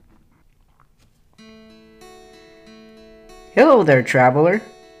Hello there, traveler.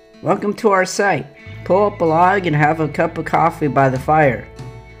 Welcome to our site. Pull up a log and have a cup of coffee by the fire.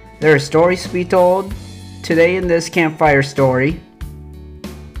 There are stories to be told. Today in this campfire story,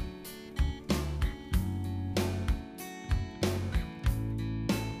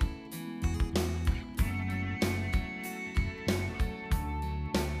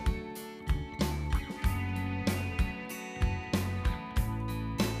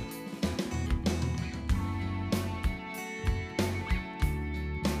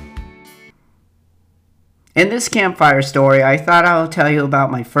 I thought I'll tell you about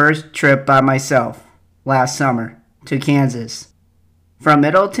my first trip by myself last summer to Kansas. From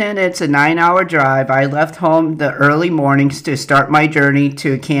Middleton, it's a 9-hour drive. I left home the early mornings to start my journey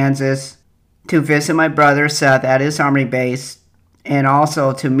to Kansas to visit my brother Seth at his army base and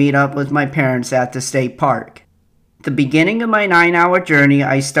also to meet up with my parents at the state park. The beginning of my 9-hour journey,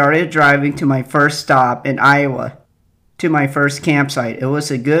 I started driving to my first stop in Iowa, to my first campsite. It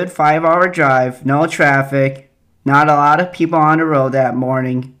was a good 5-hour drive, no traffic, not a lot of people on the road that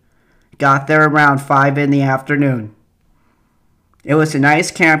morning. Got there around 5 in the afternoon. It was a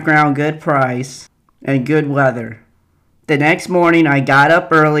nice campground, good price, and good weather. The next morning I got up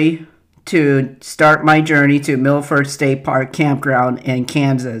early to start my journey to Milford State Park Campground in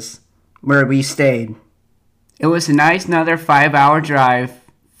Kansas, where we stayed. It was a nice another 5-hour drive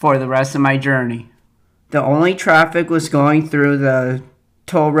for the rest of my journey. The only traffic was going through the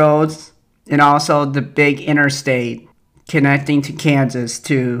toll roads and also the big interstate connecting to Kansas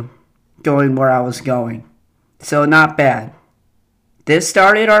to going where I was going. So not bad. This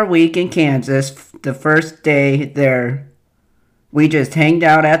started our week in Kansas. The first day there, we just hanged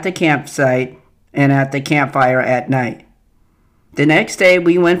out at the campsite and at the campfire at night. The next day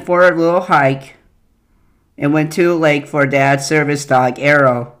we went for a little hike and went to a lake for Dad's service dog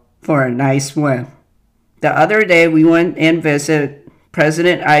Arrow for a nice swim. The other day, we went and visited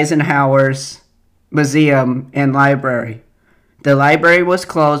President Eisenhower's museum and library. The library was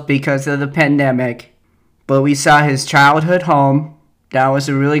closed because of the pandemic, but we saw his childhood home. That was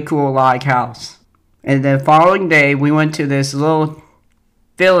a really cool log house. And the following day, we went to this little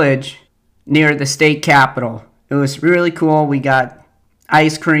village near the state capitol. It was really cool. We got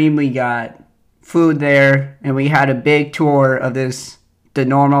ice cream, we got food there, and we had a big tour of the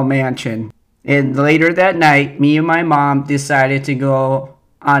normal mansion. And later that night, me and my mom decided to go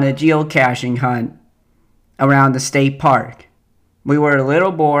on a geocaching hunt around the state park. We were a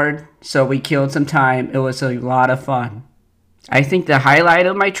little bored, so we killed some time. It was a lot of fun. I think the highlight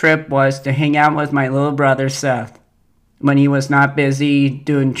of my trip was to hang out with my little brother Seth when he was not busy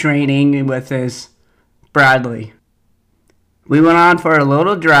doing training with his Bradley. We went on for a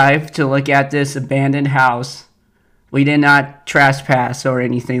little drive to look at this abandoned house. We did not trespass or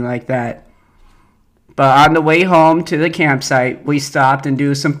anything like that. But on the way home to the campsite, we stopped and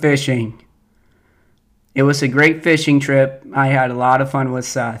do some fishing. It was a great fishing trip. I had a lot of fun with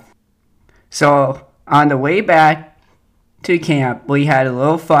Seth. So on the way back to camp, we had a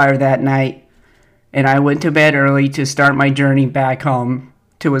little fire that night, and I went to bed early to start my journey back home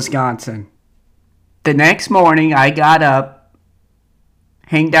to Wisconsin. The next morning, I got up,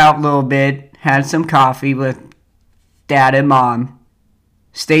 hanged out a little bit, had some coffee with Dad and Mom.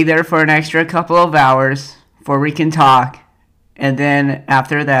 Stay there for an extra couple of hours before we can talk. And then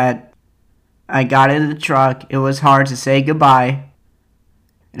after that, I got in the truck. It was hard to say goodbye.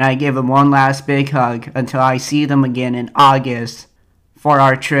 And I gave them one last big hug until I see them again in August for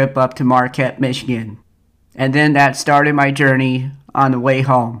our trip up to Marquette, Michigan. And then that started my journey on the way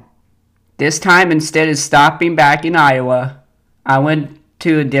home. This time, instead of stopping back in Iowa, I went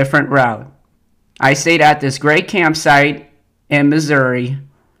to a different route. I stayed at this great campsite in Missouri.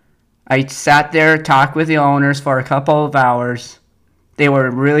 I sat there, talked with the owners for a couple of hours. They were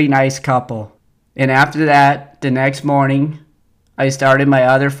a really nice couple. And after that, the next morning, I started my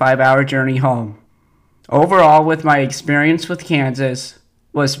other 5-hour journey home. Overall, with my experience with Kansas,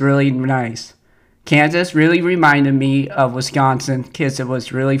 was really nice. Kansas really reminded me of Wisconsin because it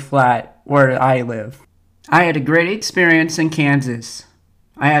was really flat where I live. I had a great experience in Kansas.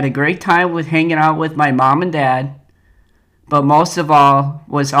 I had a great time with hanging out with my mom and dad. But most of all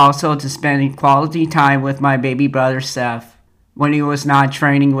was also to spend quality time with my baby brother Seth when he was not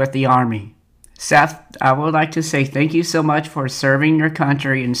training with the Army. Seth, I would like to say thank you so much for serving your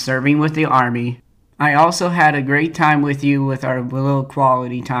country and serving with the Army. I also had a great time with you with our little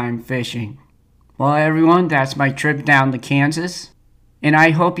quality time fishing. Well, everyone, that's my trip down to Kansas, and I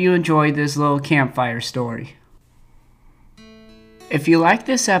hope you enjoyed this little campfire story. If you like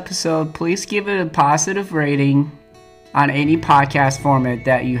this episode, please give it a positive rating on any podcast format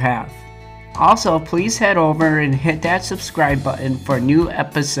that you have. Also, please head over and hit that subscribe button for new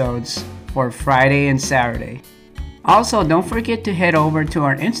episodes for Friday and Saturday. Also, don't forget to head over to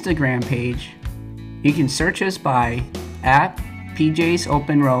our Instagram page. You can search us by @PJ's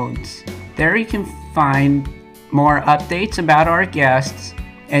Open Roads. There you can find more updates about our guests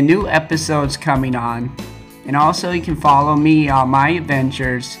and new episodes coming on. And also you can follow me on my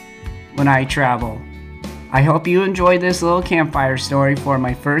adventures when I travel. I hope you enjoyed this little campfire story for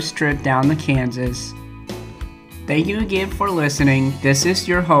my first trip down to Kansas. Thank you again for listening. This is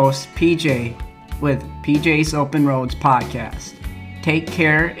your host, PJ, with PJ's Open Roads Podcast. Take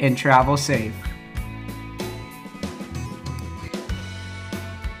care and travel safe.